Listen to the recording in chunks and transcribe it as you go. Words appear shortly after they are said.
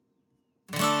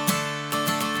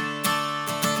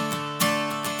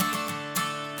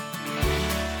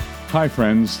Hi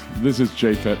friends, this is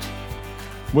Japhet.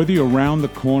 Whether you're around the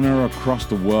corner or across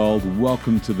the world,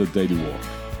 welcome to the Daily Walk.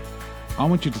 I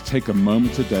want you to take a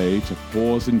moment today to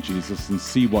pause in Jesus and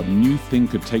see what new thing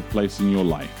could take place in your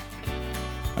life.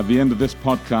 At the end of this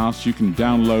podcast, you can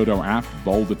download our app,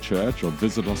 Boulder Church, or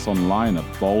visit us online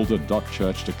at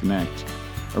boulder.church to connect.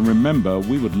 And remember,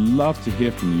 we would love to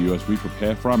hear from you as we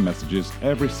prepare for our messages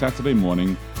every Saturday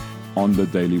morning on the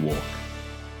Daily Walk.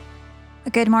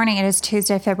 Good morning. It is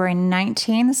Tuesday, February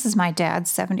 19. This is my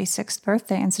dad's 76th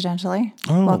birthday, incidentally.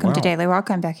 Welcome to Daily Walk.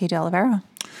 I'm Becky De Oliveira.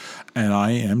 And I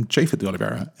am Japhet De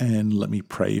Oliveira. And let me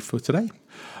pray for today.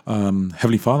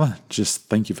 Heavenly Father, just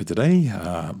thank you for today.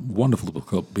 Wonderful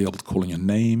to be able to call on your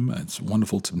name. It's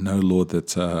wonderful to know, Lord,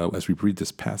 that as we read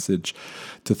this passage,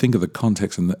 to think of the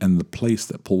context and the place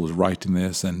that Paul was writing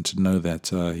this, and to know that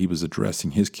he was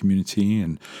addressing his community,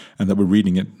 and that we're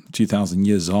reading it 2,000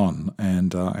 years on.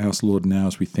 And I ask, Lord, now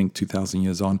as we think 2,000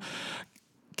 years on,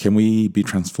 can we be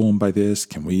transformed by this?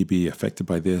 Can we be affected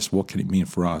by this? What can it mean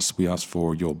for us? We ask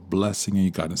for your blessing and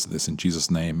your guidance to this. In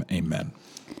Jesus' name, amen.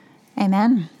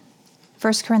 Amen.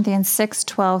 1 Corinthians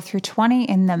 6:12 through 20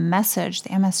 in the Message, the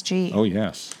MSG. Oh,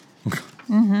 yes.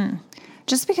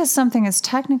 Just because something is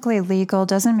technically legal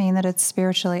doesn't mean that it's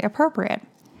spiritually appropriate.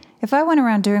 If I went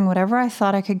around doing whatever I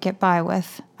thought I could get by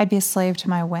with, I'd be a slave to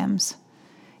my whims.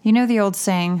 You know the old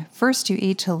saying, first you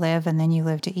eat to live and then you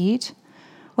live to eat?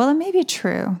 Well, it may be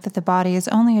true that the body is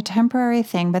only a temporary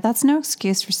thing, but that's no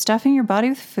excuse for stuffing your body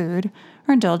with food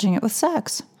or indulging it with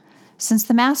sex. Since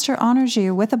the Master honors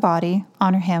you with a body,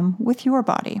 honor him with your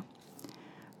body.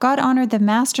 God honored the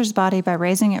Master's body by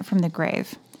raising it from the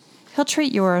grave. He'll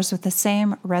treat yours with the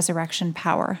same resurrection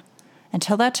power.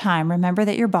 Until that time, remember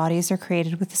that your bodies are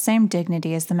created with the same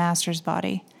dignity as the Master's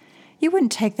body. You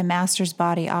wouldn't take the Master's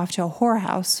body off to a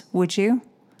whorehouse, would you?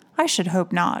 I should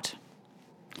hope not.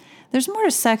 There's more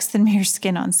to sex than mere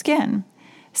skin on skin.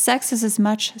 Sex is as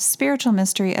much spiritual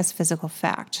mystery as physical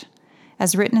fact.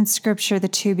 As written in Scripture, the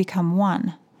two become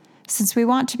one. Since we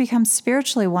want to become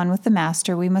spiritually one with the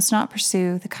Master, we must not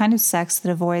pursue the kind of sex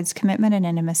that avoids commitment and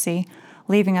intimacy,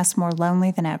 leaving us more lonely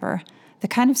than ever, the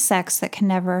kind of sex that can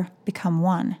never become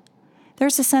one.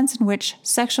 There's a sense in which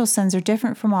sexual sins are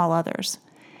different from all others.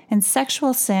 In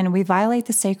sexual sin, we violate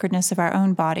the sacredness of our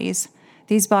own bodies,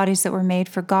 these bodies that were made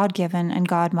for God-given and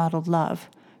God-modeled love,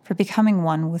 for becoming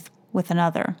one with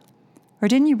another. Or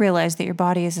didn't you realize that your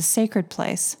body is a sacred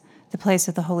place, the place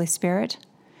of the Holy Spirit?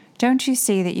 Don't you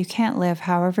see that you can't live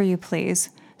however you please,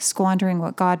 squandering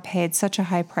what God paid such a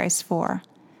high price for?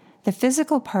 The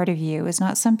physical part of you is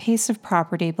not some piece of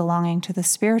property belonging to the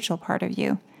spiritual part of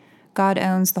you. God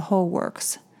owns the whole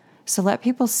works. So let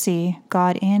people see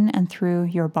God in and through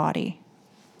your body.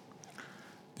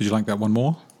 Did you like that one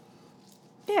more?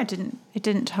 Yeah, it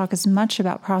didn't talk as much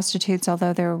about prostitutes,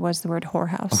 although there was the word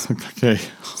whorehouse. Okay.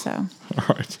 So.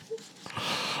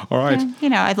 All right.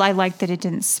 Yeah, I like that it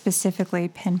didn't specifically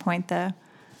pinpoint the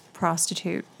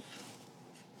prostitute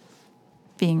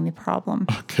being the problem.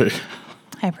 Okay.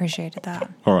 I appreciated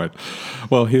that. All right.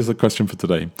 Well, here's the question for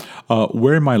today.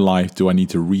 Where in my life do I need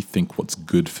to rethink what's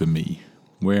good for me?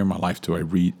 Where in my life do I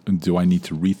need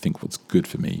to rethink what's good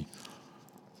for me?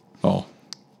 Oh.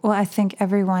 Well, I think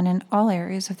everyone in all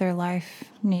areas of their life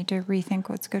need to rethink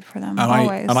what's good for them.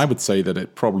 Always. I would say that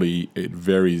it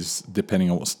varies depending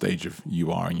on what stage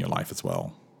you are in your life as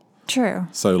well. True.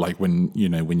 So, like when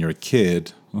you're a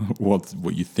kid, what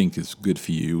you think is good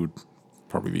for you would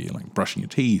probably be like brushing your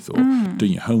teeth or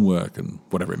doing your homework and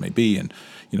whatever it may be, and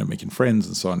making friends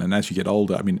and so on. And as you get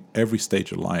older, I mean, every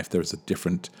stage of life there is a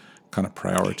different kind of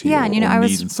priority. Yeah, and I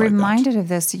was reminded of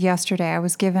this yesterday. I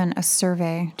was given a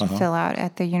survey to fill out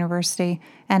at the university,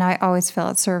 and I always fill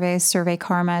out surveys, Survey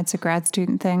Karma. It's a grad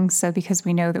student thing, so because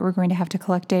we know that we're going to have to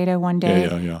collect data one day.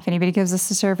 Yeah. If anybody gives us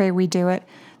a survey, we do it.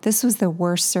 This was the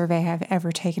worst survey I've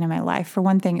ever taken in my life. For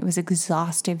one thing, it was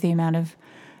exhaustive, the amount of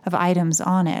items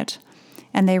on it,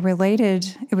 and they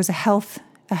related. It was a health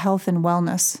and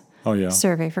wellness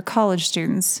survey for college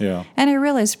students. Yeah. And I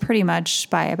realized pretty much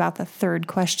by about the third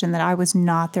question that I was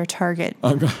not their target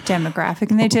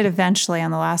demographic. And they did eventually on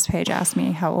the last page ask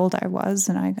me how old I was,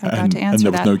 and I got to answer that. And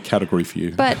there was no category for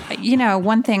you. But,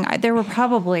 one thing, there were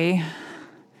probably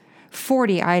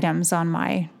 40 items on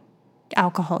my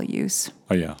alcohol use.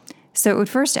 Oh, yeah. So it would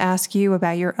first ask you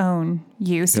about your own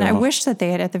use. And I wish that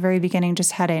they had at the very beginning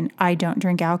just had an I don't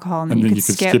drink alcohol, and then you could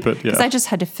skip it. Yeah. Because I just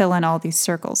had to fill in all these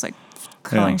circles, like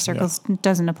calling circles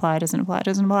doesn't apply.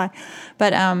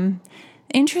 But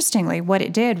interestingly, what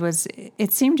it did was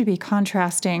it seemed to be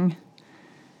contrasting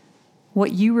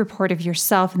what you report of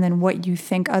yourself and then what you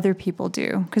think other people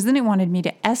do. Because then it wanted me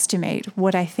to estimate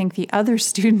what I think the other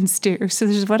students do. So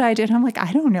this is what I did. I'm like,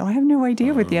 I don't know. I have no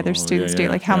idea what the other students do.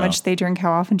 Like how much they drink,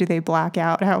 how often do they black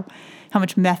out, how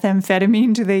much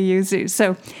methamphetamine do they use.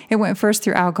 So it went first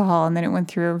through alcohol, and then it went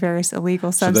through various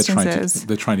illegal substances. So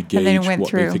they're trying to gauge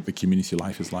what they think the community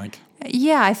life is like.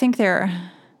 Yeah, I think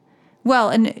well,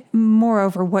 and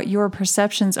moreover, what your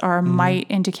perceptions are might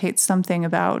indicate something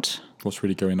about what's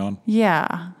really going on.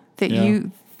 Yeah,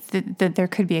 that there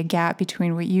could be a gap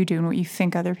between what you do and what you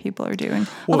think other people are doing.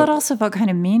 Well, that also felt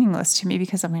kind of meaningless to me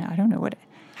because, I mean, I don't know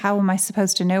how am I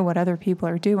supposed to know what other people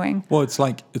are doing? Well, it's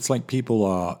like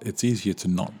it's easier to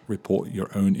not report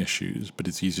your own issues, but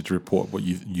it's easier to report what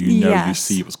you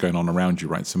see what's going on around you,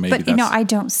 right? So maybe But, I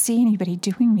don't see anybody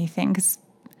doing anything because,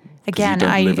 again, you don't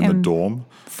I live in am the dorm.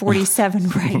 47,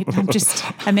 right?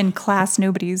 I'm in class.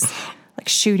 Nobody's like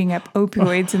shooting up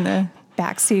opioids in the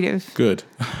backseat of Good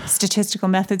statistical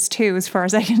methods too, as far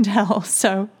as I can tell.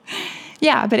 So,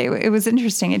 yeah, but it was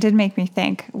interesting. It did make me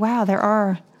think, wow,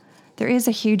 there is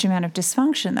a huge amount of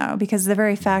dysfunction though, because the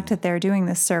very fact that they're doing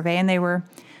this survey, and they were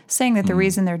saying that the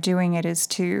reason they're doing it is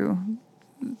to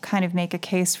kind of make a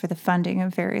case for the funding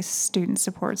of various student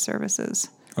support services.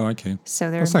 Oh, okay.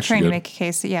 So they're trying to make a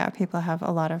case that, people have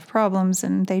a lot of problems,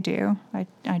 and they do. I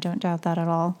don't doubt that at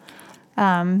all.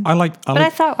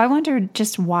 I wondered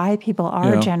just why people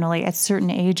are generally, at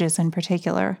certain ages in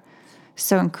particular,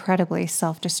 so incredibly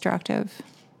self-destructive.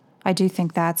 I do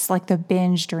think that's like the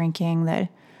binge drinking, the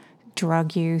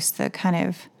drug use, the kind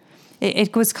of...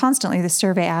 It was constantly the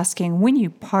survey asking, when you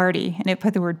party, and it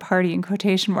put the word party in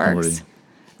quotation marks.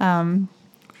 And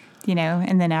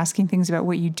then asking things about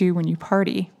what you do when you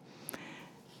party.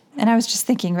 And I was just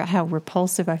thinking about how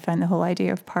repulsive I find the whole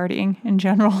idea of partying in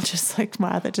general. Just like,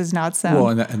 wow, that does not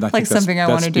sound like something I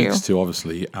want to do. That speaks to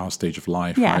obviously our stage of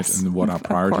life, right? And what our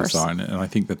priorities are. And I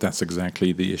think that's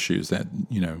exactly the issues that,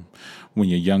 when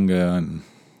you're younger and...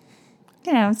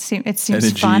 it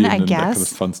seems fun, I guess. That kind of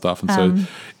fun stuff. And so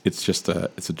it's just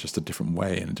a different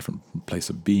way and a different place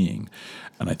of being.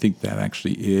 And I think that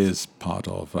actually is part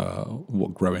of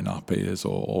what growing up is,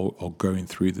 or going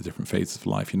through the different phases of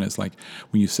life. It's like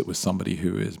when you sit with somebody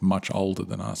who is much older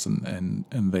than us and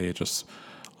they're just,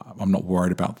 I'm not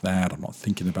worried about that. I'm not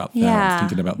thinking about that. I'm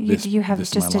thinking about this. You have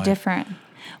just a different...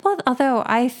 Well, although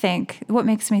I think what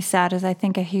makes me sad is I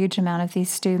think a huge amount of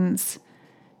these students...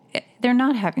 they're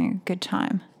not having a good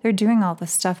time. They're doing all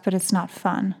this stuff, but it's not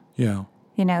fun. Yeah.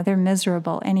 They're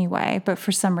miserable anyway, but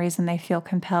for some reason they feel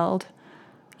compelled,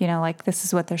 like this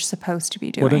is what they're supposed to be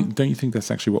doing. Well, don't you think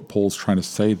that's actually what Paul's trying to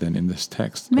say then in this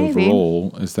text? Maybe.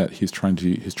 Overall, is that he's trying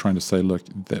to say, look,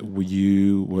 that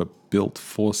you were built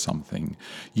for something.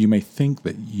 You may think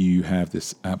that you have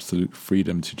this absolute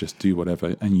freedom to just do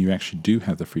whatever, and you actually do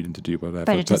have the freedom to do whatever.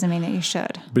 But it doesn't mean that you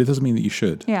should. But it doesn't mean that you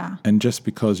should. Yeah. And just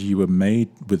because you were made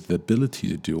with the ability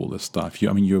to do all this stuff, you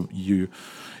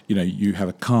have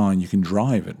a car and you can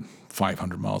drive it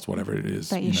 500 miles, whatever it is.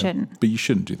 But you shouldn't. But you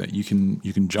shouldn't do that. You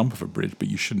can jump off a bridge, but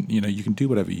you shouldn't. You can do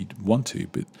whatever you want to,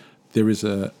 but there is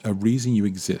a reason you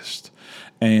exist,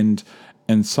 and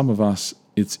some of us,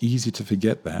 it's easy to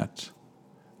forget that,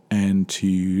 and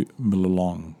to mill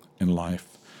along in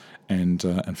life, and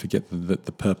forget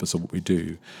the purpose of what we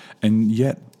do, and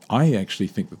yet I actually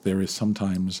think that there is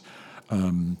sometimes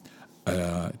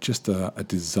just a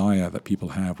desire that people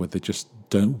have where they just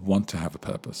don't want to have a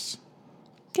purpose.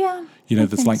 Yeah.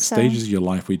 There's like stages of your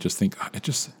life where you just think, I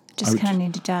just kind of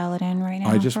need to dial it in right now.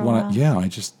 I just want to, I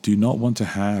just do not want to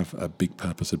have a big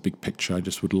purpose, a big picture. I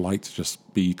just would like to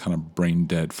just be kind of brain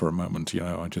dead for a moment,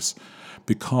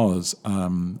 because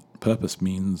purpose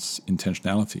means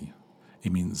intentionality.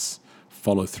 It means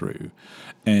follow through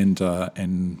and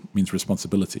means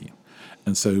responsibility.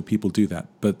 And so people do that.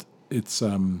 But it's,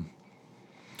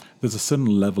 there's a certain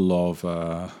level of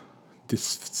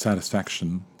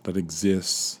dissatisfaction that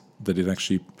exists, that it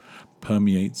actually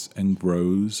permeates and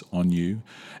grows on you,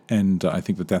 and I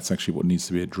think that's actually what needs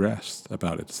to be addressed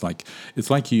about it. It's like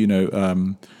you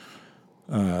can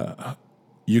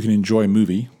enjoy a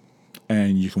movie,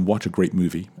 and you can watch a great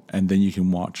movie, and then you can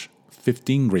watch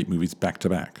 15 great movies back to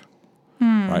back,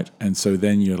 right? And so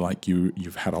then you're like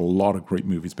you've had a lot of great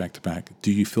movies back to back.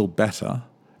 Do you feel better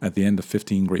at the end of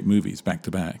 15 great movies back to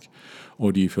back,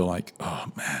 or do you feel like, oh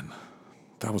man,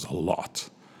 that was a lot?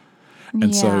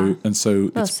 And so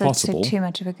it's possible. It's too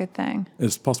much of a good thing.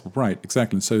 It's possible, right?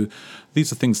 Exactly. And so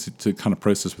these are things to kind of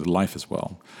process with life as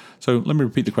well. So let me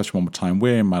repeat the question one more time.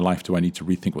 Where in my life do I need to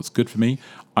rethink what's good for me?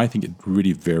 I think it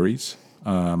really varies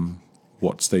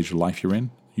what stage of life you're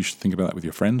in. You should think about that with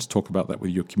your friends, talk about that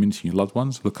with your community, your loved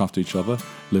ones, look after each other,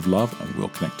 live love, and we'll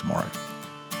connect tomorrow.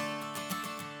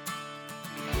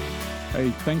 Hey,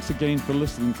 thanks again for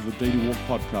listening to the Daily Walk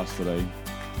podcast today.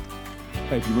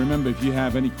 Hey, if you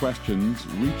have any questions,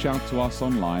 reach out to us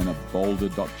online at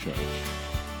boulder.church.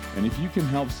 And if you can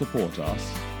help support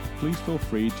us, please feel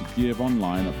free to give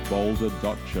online at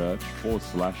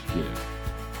boulder.church/give.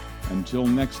 Until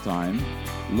next time,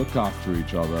 look after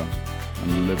each other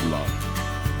and live love.